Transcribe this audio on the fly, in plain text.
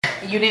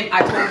You didn't.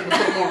 I told you to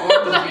put more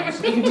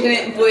orange juice. You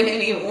didn't put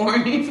any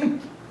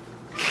orange.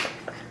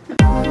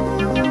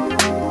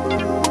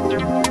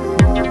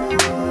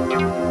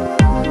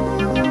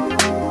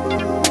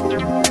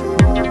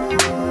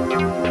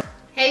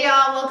 Hey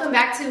y'all, welcome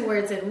back to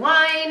Words and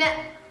Wine.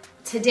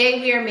 Today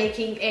we are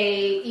making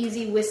a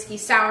easy whiskey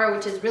sour,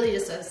 which is really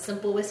just a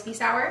simple whiskey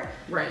sour.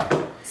 Right.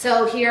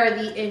 So here are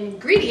the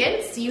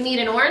ingredients. You need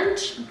an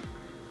orange.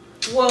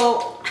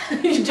 Well,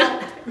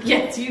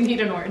 Yes, you need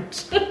an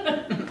orange.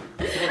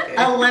 okay.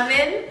 A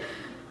lemon.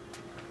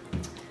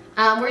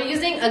 We're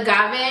using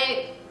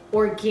agave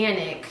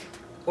organic.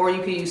 Or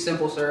you can use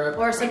simple syrup.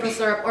 Or simple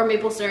syrup, or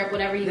maple syrup,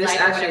 whatever you This like,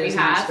 or actually whatever is you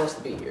not have. supposed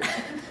to be here.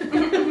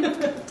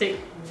 Take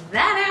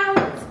that out.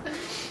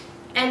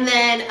 And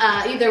then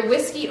either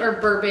whiskey or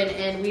bourbon,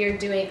 and we are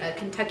doing a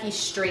Kentucky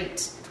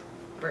straight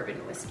bourbon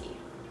whiskey.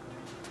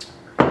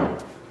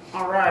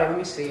 All right, let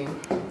me see.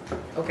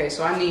 Okay,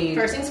 so I need.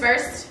 First things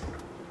first.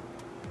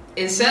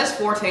 It says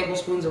 4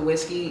 tablespoons of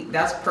whiskey.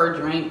 That's per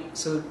drink,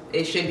 so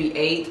it should be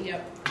 8.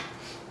 Yep.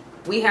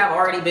 We have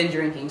already been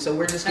drinking, so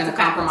we're just going to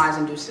That's okay. compromise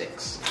and do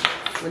 6.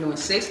 We're doing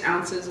 6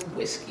 ounces of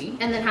whiskey.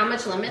 And then how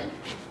much lemon?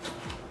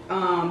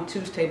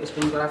 2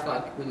 tablespoons, but I feel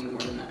like we need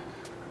more than that.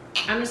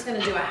 I'm just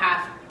gonna do a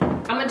half.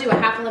 I'm gonna do a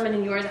half a lemon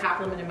in yours, a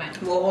half lemon in mine.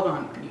 Well, hold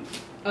on.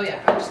 Oh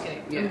yeah, I'm just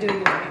kidding. Yeah. I'm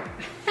doing yours.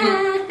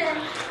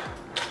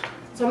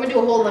 So I'm gonna do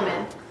a whole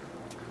lemon.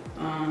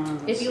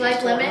 If you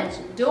like lemon,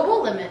 do a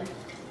whole lemon.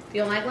 If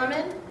you don't like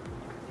lemon,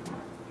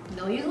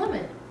 don't use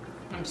lemon.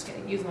 I'm just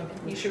kidding. Use lemon.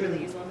 You should really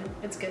use lemon.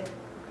 It's good.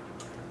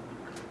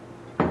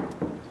 I'm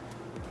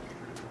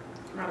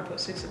gonna put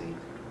 6 of these.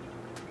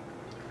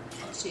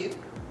 2,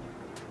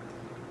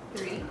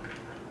 3,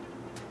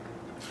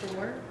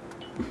 4,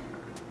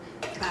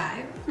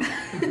 5.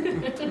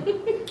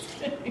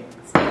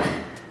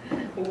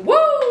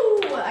 Woo!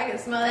 I can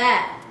smell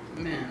that.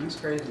 Man, that's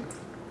crazy.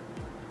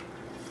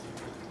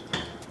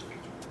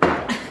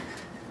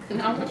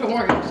 And how much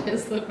orange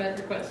is the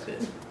better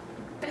question.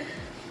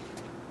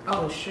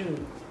 Oh, shoot.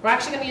 We're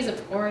actually going to use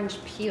an orange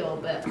peel,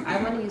 but I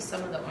want to use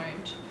some of the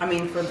orange. I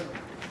mean,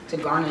 to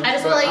garnish. I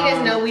just want to let you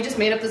guys know we just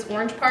made up this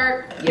orange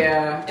part.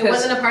 Yeah. It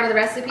wasn't a part of the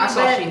recipe, I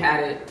saw but she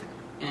had it.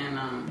 And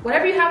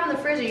whatever you have in the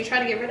fridge that you try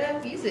to get rid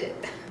of, use it.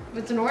 If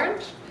it's an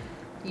orange,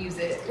 use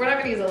it. We're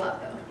not going to use a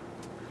lot, though.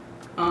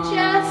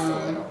 Just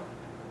a little.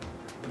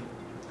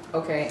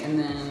 Okay, and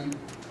then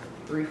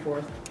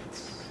 3/4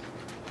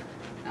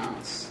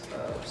 ounce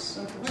of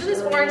simple Look at this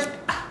syrup. orange. Look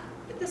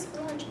at this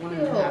orange peel.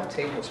 1.5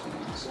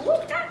 tablespoons.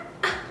 Look at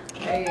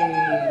Hey.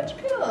 orange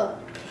peel.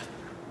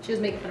 She was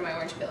making fun of my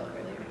orange peel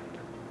earlier.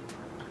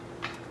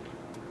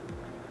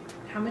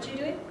 How much are you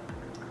doing?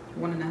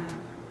 1.5.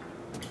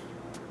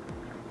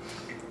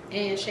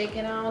 And shake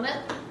it on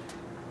up.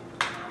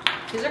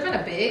 These are kind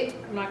of big.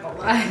 I'm not gonna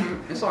lie.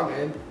 It's all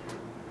good.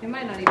 It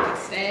might not even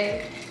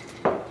stay.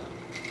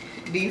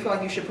 Do you feel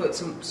like you should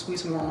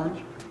squeeze some more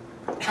orange?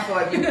 I feel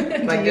like you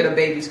did a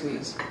baby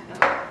squeeze.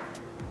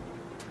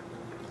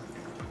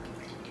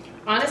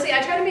 Honestly,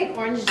 I try to make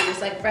orange juice,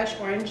 like fresh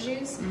orange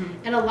juice,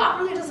 and a lot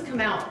really doesn't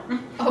come out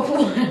of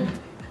one.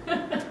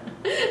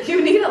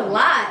 You need a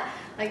lot.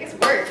 Like, it's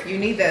work. You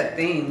need that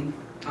thing,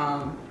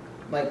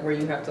 like where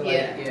you have to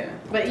yeah.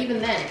 But even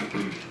then,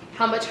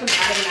 how much comes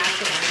out of an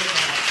actual orange?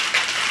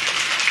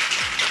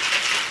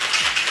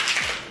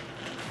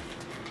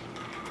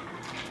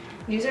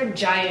 These are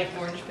giant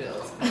orange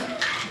peels.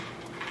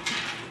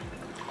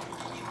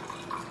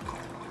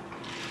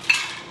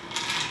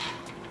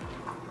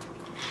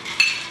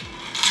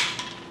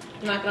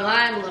 I'm not gonna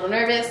lie, I'm a little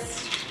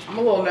nervous. I'm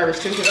a little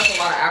nervous too because that's a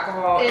lot of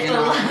alcohol. It's and,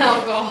 a lot of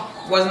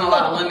alcohol. Wasn't a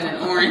lot of lemon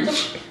and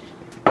orange.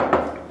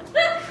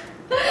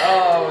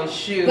 Oh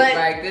shoot! But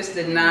like this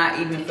did not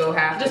even fill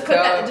half just the put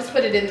cup. that. Just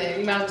put it in there.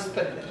 You might as well just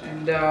put it in there.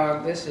 And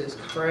dog, this is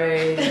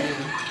crazy.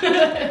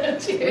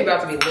 Cheers. We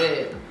about to be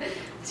lit.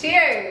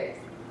 Cheers.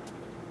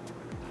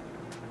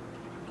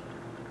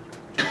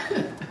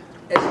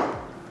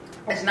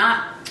 It's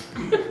not.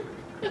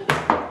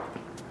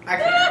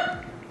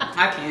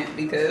 I can't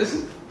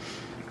because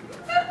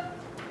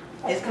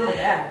it's kind of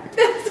bad.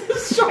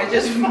 That's strong. It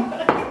just.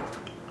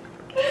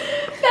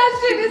 That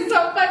shit is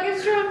so fucking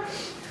strong.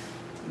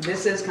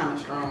 This is kind of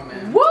strong,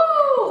 man.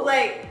 Woo!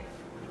 Like,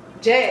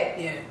 Jay.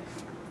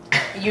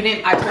 Yeah. You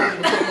didn't. I told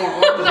you to put more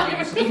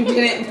orange juice. You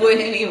didn't put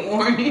any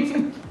orange. You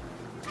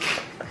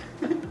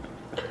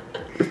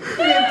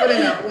didn't put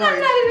enough I'm orange.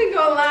 not even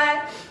gonna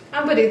lie.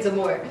 I'm putting some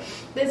more.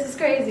 This is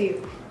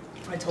crazy.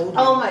 I told you.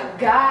 Oh my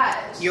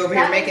gosh. You over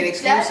here That making is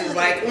excuses definitely-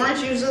 like orange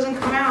juice doesn't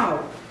come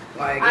out.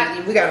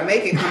 Like we gotta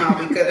make it come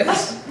out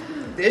because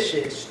this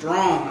shit is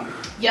strong.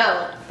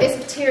 Yo,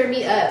 it's tearing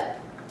me up.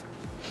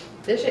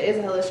 This shit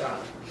is hella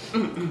strong.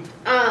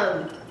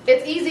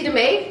 It's easy to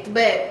make,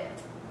 but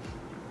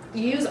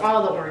use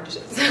all the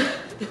oranges.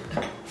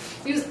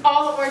 Use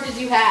all the oranges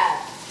you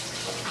have.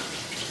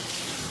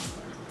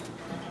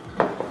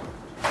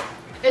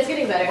 It's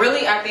getting better.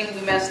 Really, I think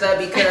we messed up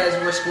because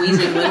we're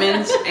squeezing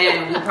lemons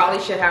and we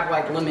probably should have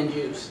like lemon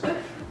juice.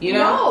 You know?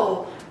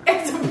 No,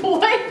 it's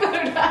way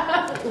better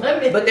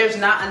Lemon. But there's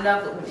not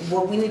enough.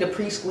 Well, we need to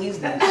pre-squeeze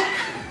these.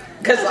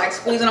 Because, like,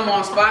 squeezing them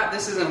on spot,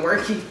 this isn't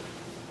working.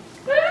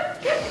 All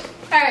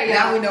right, y'all.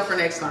 Now we know for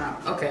next time.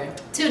 Okay.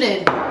 Tune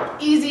in.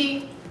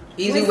 Easy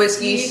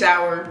whiskey,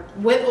 sour.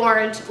 with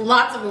orange.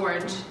 Lots of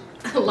orange.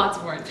 Lots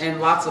of orange. And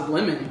lots of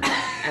lemon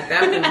at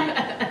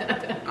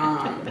that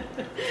point.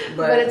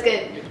 But it's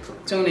good.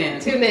 Tune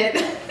in.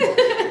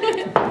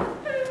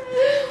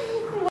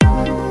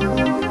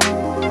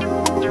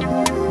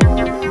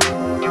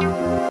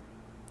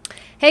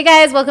 Hey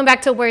guys, welcome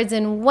back to Words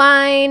and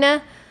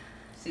Wine.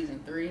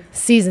 Season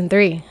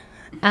 3.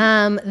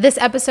 This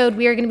episode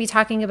we are going to be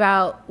talking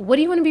about what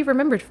do you want to be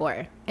remembered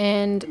for?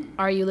 And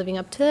are you living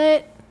up to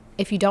it?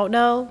 If you don't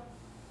know,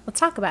 let's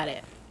talk about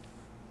it.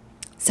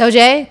 So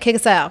Jay, kick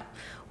us out.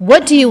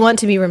 What do you want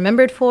to be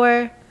remembered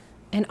for?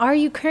 And are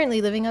you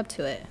currently living up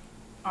to it?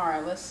 All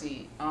right, let's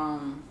see. I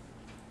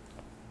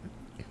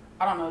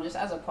don't know, just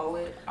as a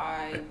poet,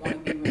 I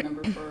want to be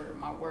remembered for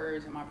my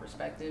words and my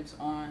perspectives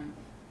on,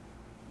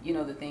 you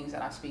know, the things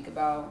that I speak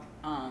about,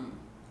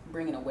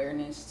 bringing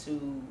awareness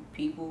to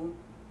people,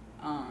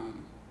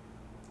 and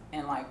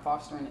like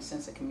fostering a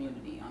sense of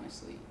community,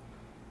 honestly.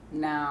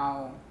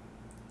 Now,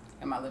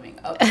 am I living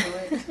up to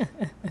it?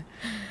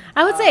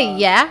 I would say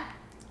yeah.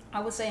 I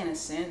would say in a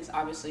sense,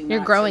 obviously you're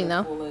not growing to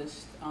the though.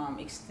 fullest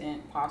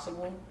extent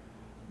possible,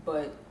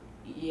 but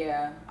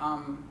yeah,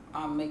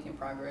 I'm making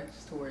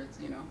progress towards,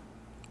 you know,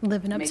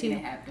 living up making to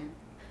it happen.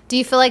 Do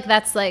you feel like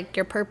that's like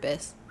your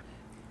purpose?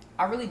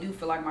 I really do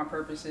feel like my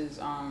purpose is,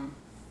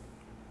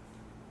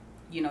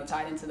 you know,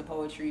 tied into the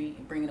poetry,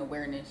 bringing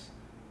awareness,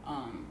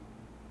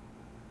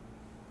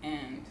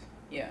 and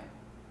yeah.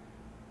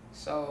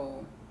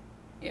 So,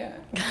 yeah.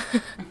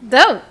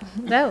 Dope.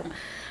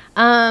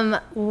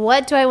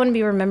 What do I want to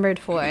be remembered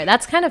for?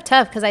 That's kind of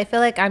tough because I feel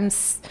like I'm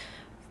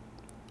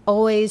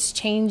always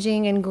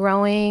changing and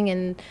growing,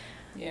 and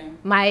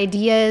my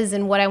ideas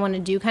and what I want to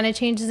do kind of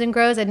changes and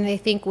grows. And I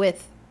think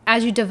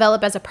as you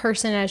develop as a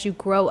person, as you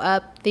grow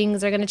up,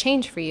 things are going to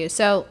change for you.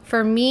 So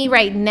for me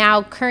right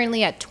now,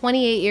 currently at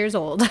 28 years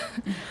old,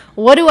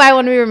 what do I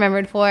want to be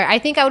remembered for? I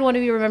think I would want to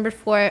be remembered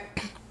for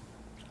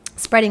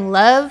spreading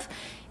love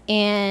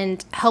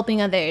and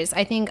helping others.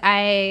 I think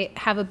I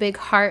have a big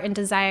heart and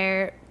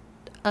desire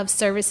of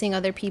servicing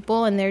other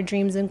people and their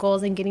dreams and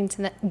goals and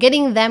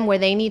getting them where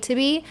they need to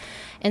be.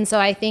 And so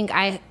I think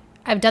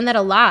I've done that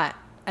a lot.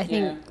 I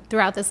think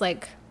throughout this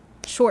like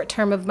short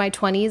term of my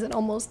 20s and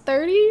almost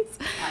 30s.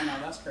 I know,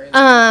 that's crazy.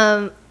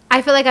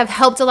 I feel like I've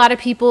helped a lot of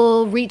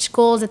people reach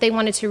goals that they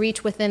wanted to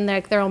reach within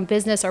their own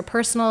business or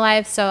personal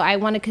life. So I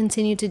want to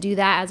continue to do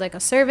that as like a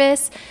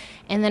service,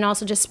 and then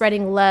also just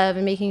spreading love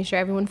and making sure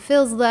everyone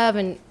feels love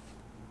and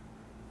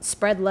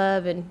spread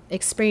love and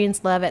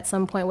experience love at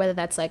some point, whether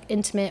that's like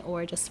intimate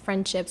or just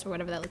friendships or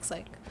whatever that looks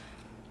like.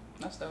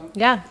 That's dope.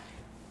 Yeah.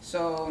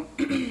 So,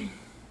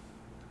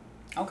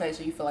 okay,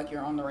 so you feel like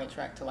you're on the right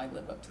track to like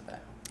live up to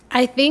that?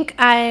 I think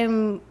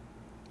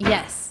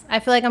yes. I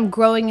feel like I'm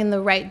growing in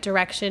the right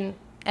direction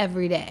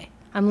every day.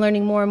 I'm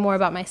learning more and more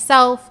about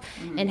myself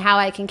and how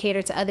I can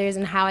cater to others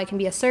and how I can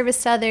be a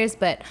service to others,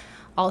 but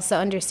also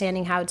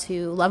understanding how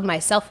to love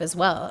myself as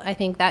well. I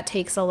think that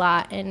takes a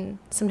lot, and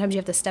sometimes you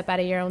have to step out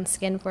of your own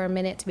skin for a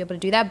minute to be able to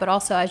do that, but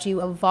also as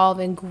you evolve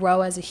and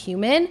grow as a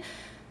human,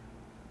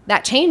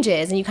 that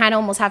changes, and you kind of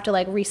almost have to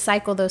like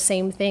recycle those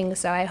same things.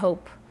 So I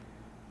hope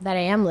that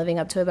I am living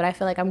up to it, but I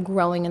feel like I'm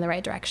growing in the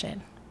right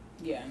direction.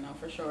 Yeah, no,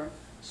 for sure.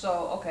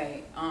 So,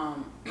 okay,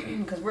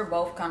 because we're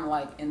both kind of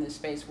like in this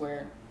space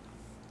where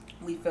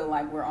we feel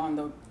like we're on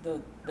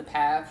the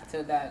path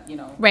to that, you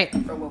know, right?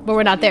 For what but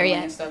we're not there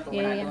yet. And stuff, but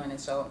we're not doing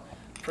it. So,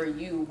 for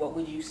you, what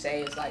would you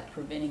say is like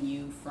preventing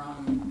you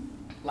from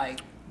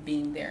like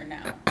being there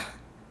now?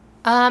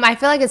 I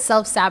feel like it's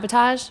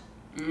self-sabotage,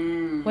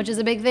 which is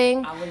a big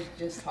thing. I was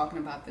just talking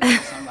about this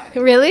with somebody.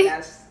 Really?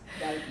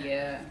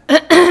 Yeah.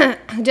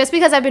 Just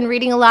because I've been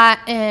reading a lot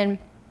and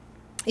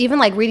even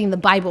like reading the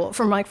Bible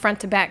from like front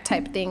to back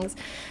type things,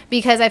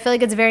 because I feel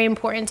like it's very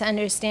important to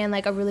understand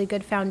like a really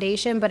good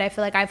foundation. But I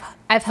feel like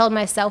I've held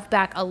myself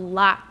back a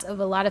lot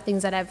of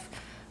things that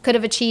could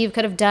have achieved,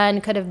 could have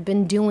done, could have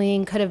been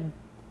doing, could have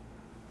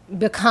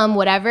become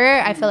whatever.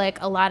 I feel like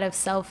a lot of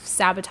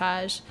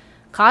self-sabotage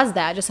caused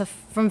that, just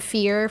from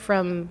fear,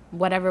 from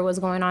whatever was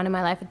going on in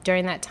my life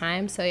during that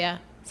time. So yeah,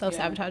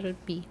 self-sabotage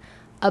would be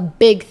a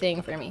big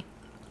thing for me.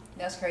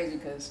 That's crazy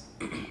because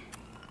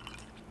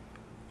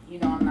you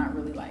know, I'm not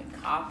really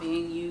like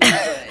copying you,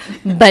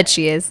 but but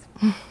she is.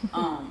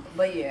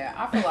 But yeah,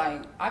 I feel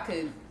like I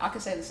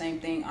could say the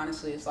same thing.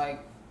 Honestly, it's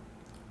like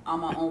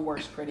I'm my own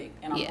worst critic,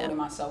 and I'm holding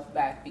myself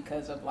back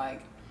because of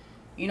like,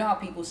 you know how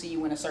people see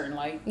you in a certain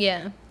light,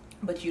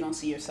 but you don't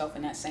see yourself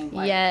in that same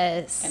light.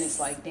 Yes. And it's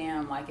like,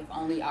 damn, like if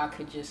only I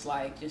could just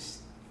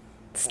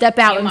step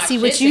out and see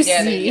what you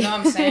together, see. You know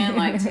what I'm saying?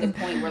 Like to the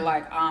point where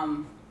like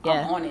I'm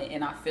on it,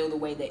 and I feel the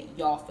way that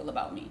y'all feel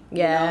about me. You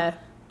know?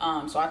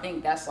 So I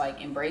think that's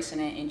like embracing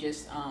it and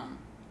just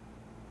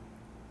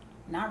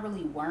not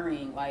really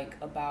worrying like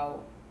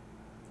about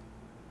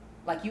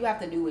like, you have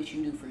to do what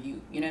you do for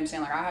you. You know what I'm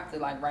saying? Like, I have to,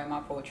 like, write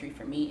my poetry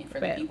for me and for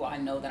the people I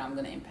know that I'm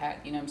going to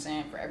impact. You know what I'm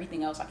saying? For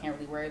everything else, I can't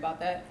really worry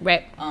about that.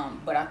 Right.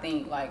 But I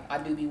think, like, I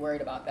do be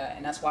worried about that.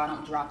 And that's why I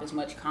don't drop as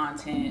much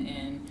content.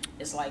 And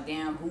it's like,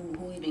 damn,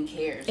 who even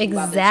cares?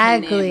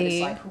 Exactly.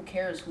 It's like, who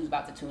cares who's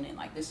about to tune in?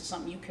 Like, this is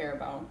something you care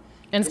about.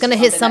 And it's going to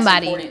hit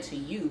somebody. That's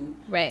important to you.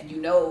 Right.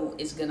 You know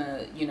it's going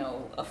to, you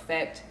know,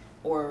 affect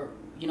or,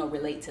 you know,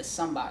 relate to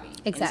somebody.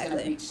 Exactly. And it's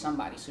going to reach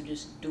somebody. So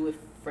just do it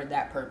for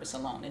that purpose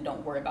alone, and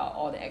don't worry about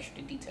all the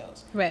extra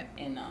details. Right.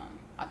 And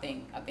I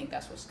think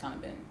that's what's kind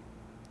of been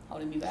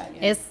holding me back.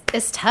 Yeah.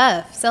 It's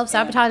tough.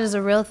 Self-sabotage is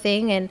a real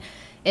thing, and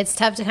it's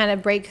tough to kind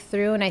of break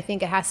through. And I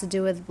think it has to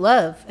do with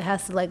love. It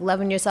has to, like,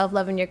 loving yourself,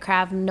 loving your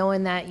craft,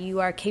 knowing that you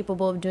are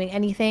capable of doing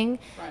anything,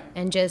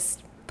 and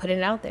just putting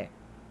it out there.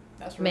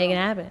 That's real. Making it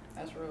happen.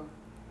 That's real.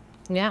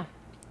 Yeah.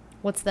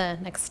 What's the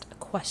next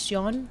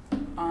question?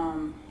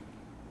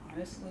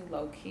 Honestly,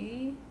 low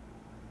key.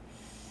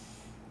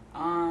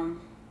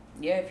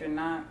 Yeah, if you're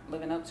not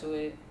living up to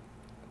it,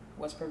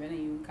 what's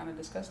preventing you? Kind of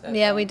discussed that.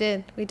 Yeah, so, we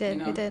did. We did.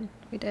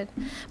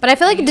 But I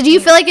feel like, did you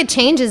feel like it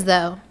changes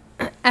though,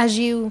 as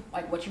you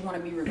like what you want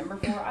to be remembered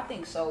for? I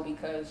think so,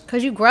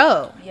 because you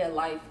grow. Yeah,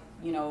 life.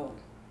 You know,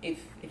 if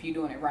you're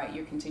doing it right,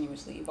 you're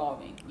continuously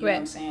evolving. You know what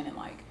I'm saying? And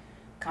like,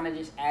 kind of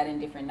just adding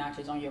different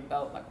notches on your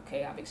belt. Like,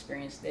 okay, I've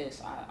experienced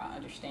this. I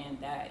understand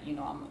that. You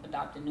know, I'm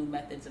adopting new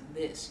methods of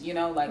this. You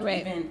know, like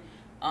even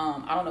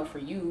I don't know for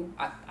you.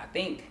 I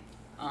think.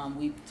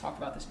 We've talked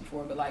about this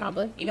before, but like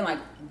even like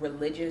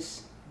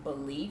religious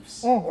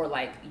beliefs or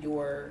like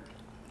your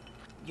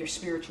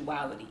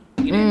spirituality,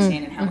 you know what I'm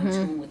saying, and how in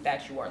tune with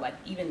that you are. Like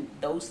even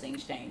those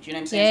things change. You know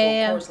what I'm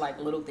saying? So of course, like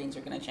little things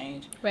are gonna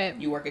change. Right.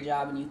 You work a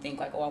job and you think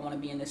like, oh, I want to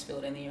be in this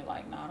field, and then you're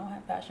like, no, I don't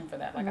have passion for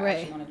that. Like I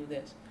actually want to do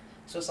this.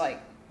 So it's like.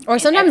 Or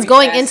sometimes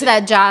going into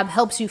that job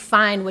helps you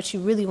find what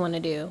you really want to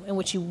do and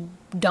what you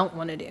don't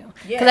want to do.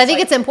 Because I think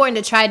it's important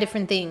to try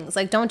different things.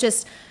 Like don't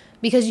just.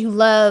 Because you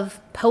love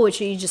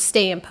poetry, you just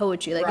stay in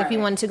poetry. Like if you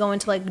wanted to go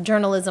into like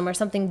journalism or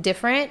something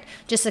different,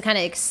 just to kind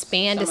of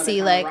expand to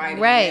see like,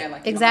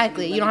 like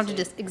exactly. You don't have to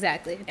just,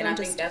 exactly. And I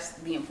think that's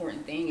the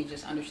important thing is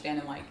just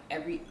understanding like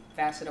every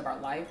facet of our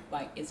life,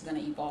 like it's going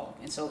to evolve.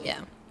 And so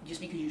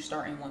just because you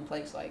start in one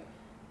place, like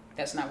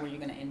that's not where you're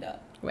going to end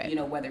up. Right. You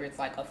know, whether it's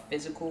like a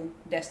physical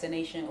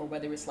destination or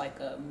whether it's like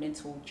a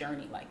mental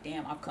journey. Like,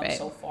 damn, I've come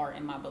so far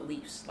in my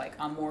beliefs. Like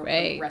I'm more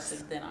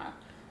progressive than I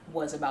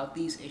was about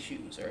these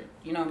issues, or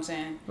you know what I'm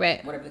saying,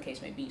 whatever the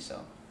case may be.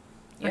 So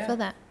I feel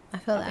that I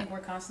think we're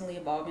constantly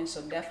evolving,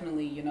 so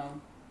definitely, you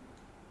know,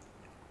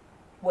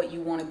 what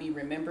you want to be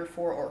remembered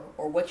for,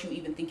 or what you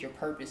even think your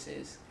purpose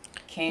is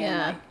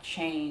can like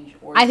change,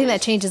 or I think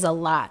that changes a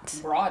lot,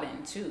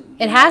 broaden too.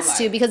 It has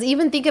to, because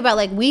even think about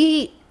like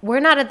we're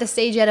not at the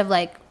stage yet of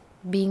like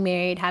being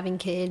married, having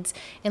kids,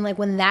 and like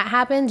when that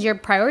happens, your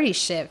priorities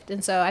shift.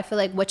 And so I feel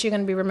like what you're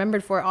going to be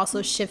remembered for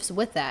also shifts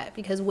with that,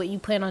 because what you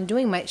plan on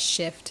doing might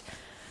shift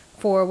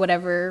for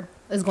whatever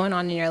is going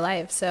on in your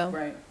life.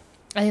 So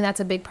I think that's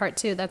a big part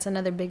too. That's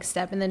another big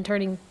step. And then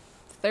turning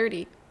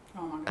 30.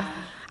 Oh my gosh.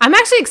 I'm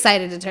actually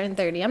excited to turn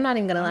 30. I'm not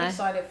even gonna lie. I'm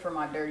excited for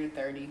my dirty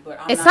 30, but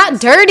it's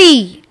not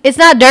dirty. It's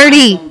not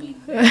dirty.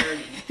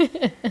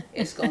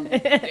 It's gonna be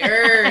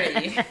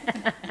dirty. It's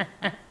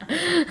gonna be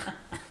dirty.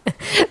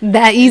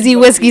 That easy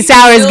whiskey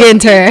sour is getting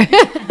to her.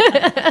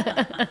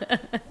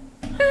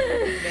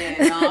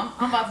 Man, no,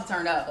 I'm about to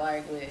turn up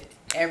like with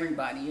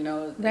everybody, you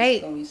know.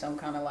 It's gonna be some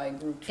kind of like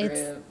group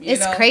trip.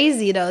 It's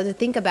crazy though to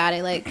think about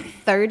it. Like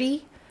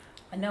 30.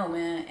 I know,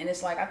 man, and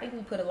it's like I think we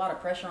put a lot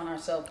of pressure on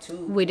ourselves too.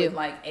 We do, with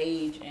like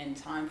age and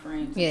time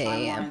frames and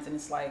timelines, and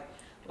it's like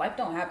life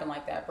don't happen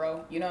like that,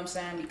 bro. You know what I'm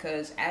saying?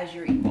 Because as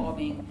you're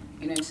evolving,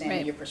 you know what I'm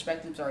saying, your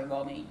perspectives are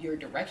evolving, your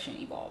direction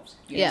evolves.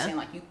 You know what I'm saying?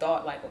 Like you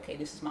thought like, okay,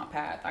 this is my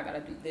path. I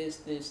gotta do this,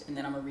 and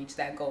then I'm gonna reach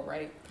that goal,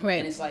 right?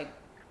 And it's like,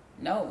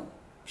 no,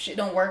 shit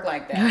don't work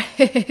like that.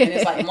 And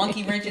it's like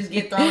monkey wrenches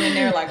get thrown in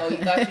there. Like, oh, you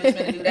thought you was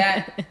gonna do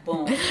that?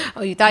 Boom.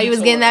 Oh, you thought you was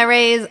getting that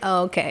raise?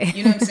 Oh, okay.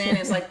 You know what I'm saying?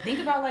 It's like, think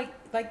about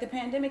like the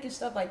pandemic and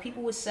stuff. Like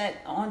people was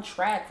set on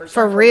track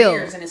for real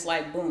years, and it's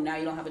like, boom, now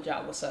you don't have a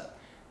job. What's up?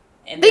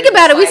 And think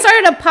about it. We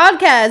started a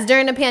podcast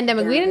during the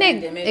pandemic. We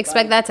didn't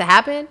expect that to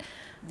happen.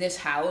 This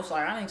house,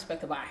 like I didn't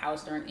expect to buy a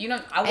house during. You know,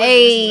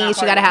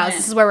 she got a house.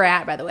 This is where we're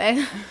at, by the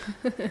way.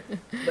 But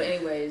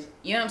anyways,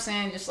 you know what I'm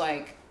saying? Just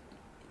like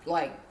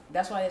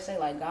that's why they say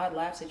like God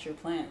laughs at your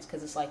plans,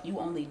 because it's like you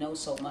only know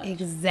so much.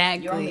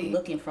 Exactly. You're only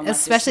looking from like,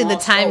 especially the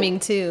timing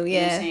scope. too. Yeah. You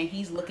know what I'm saying?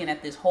 He's looking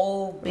at this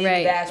whole big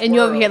vast and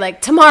you're over here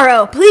like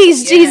tomorrow,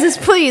 please, Jesus,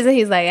 please, and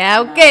he's like, yeah,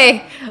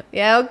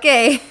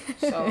 okay.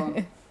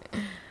 So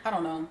I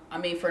don't know. I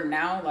mean, for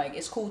now, like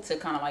it's cool to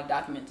kind of like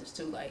document this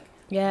too, like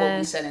what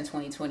we said in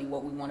 2020,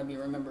 what we want to be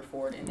remembered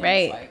for, and then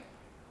it's like,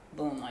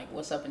 boom, like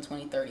what's up in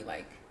 2030,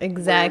 like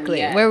exactly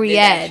where we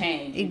at?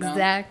 Change,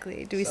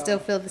 exactly. Do we still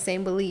feel the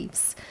same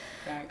beliefs?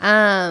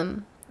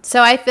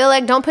 So I feel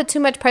like don't put too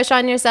much pressure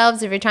on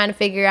yourselves if you're trying to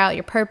figure out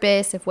your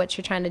purpose, if what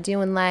you're trying to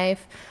do in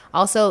life.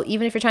 Also,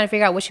 even if you're trying to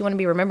figure out what you want to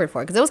be remembered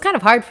for, because it was kind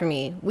of hard for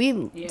me.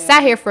 We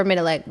sat here for a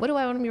minute like, what do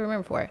I want to be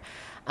remembered for?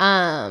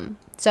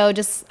 So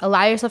just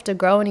allow yourself to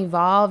grow and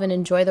evolve and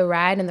enjoy the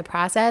ride and the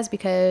process,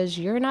 because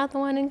you're not the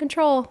one in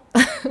control.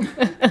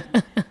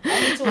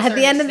 At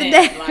the end of the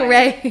day, like,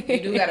 right? You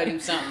do got to do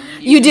something.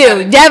 You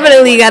do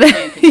definitely got to.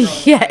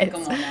 Yes.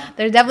 Come on now.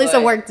 There's definitely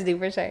some work to do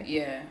for sure.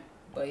 Yeah.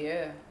 But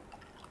yeah.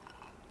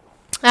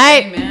 All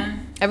right. Hey,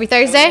 man. Every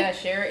Thursday? Yeah,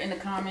 share it in the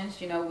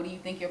comments. You know, what do you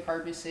think your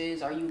purpose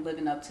is? Are you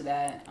living up to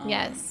that?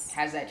 Yes.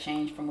 Has that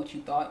changed from what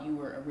you thought you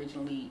were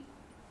originally,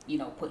 you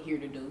know, put here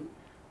to do?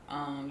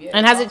 Yeah,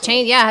 and has it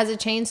changed? Yeah, has it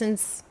changed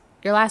since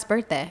your last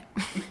birthday?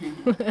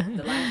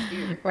 The last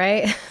year.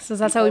 Right? So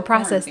that's how we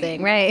process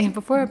things, right?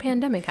 Before a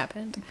pandemic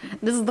happened.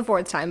 This is the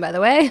 4th time, by the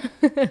way.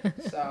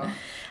 So, all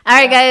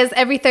right, guys.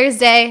 Every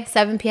Thursday,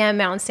 7 p.m.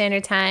 Mountain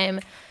Standard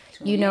Time.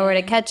 You know where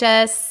to catch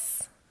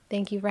us.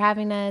 Thank you for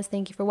having us.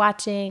 Thank you for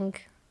watching.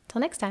 Till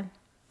next time.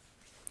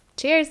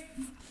 Cheers.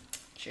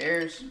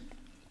 Cheers.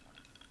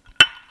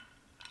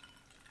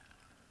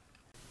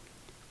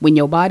 When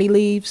your body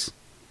leaves,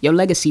 your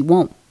legacy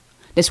won't.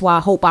 That's why I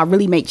hope I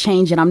really make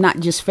change and I'm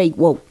not just fake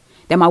woke.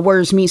 That my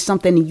words mean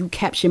something and you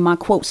capture my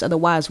quotes.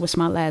 Otherwise, what's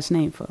my last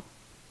name for?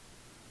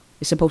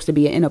 It's supposed to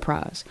be an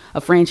enterprise,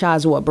 a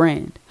franchise, or a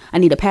brand. I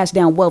need to pass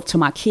down wealth to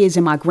my kids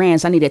and my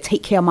grands. I need to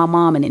take care of my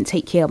mom and then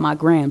take care of my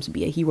grams.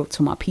 Be a hero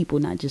to my people,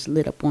 not just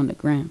lit up on the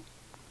gram.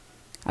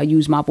 I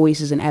use my voice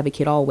as an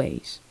advocate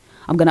always.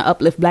 I'm going to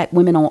uplift black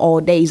women on all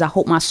days. I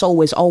hope my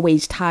soul is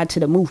always tied to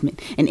the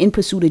movement. And in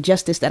pursuit of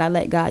justice that I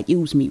let God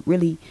use me.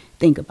 Really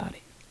think about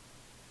it.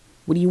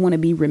 What do you want to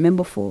be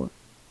remembered for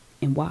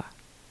and why?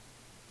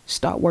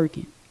 Start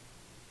working.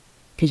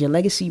 Because your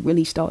legacy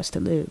really starts to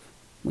live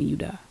when you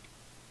die.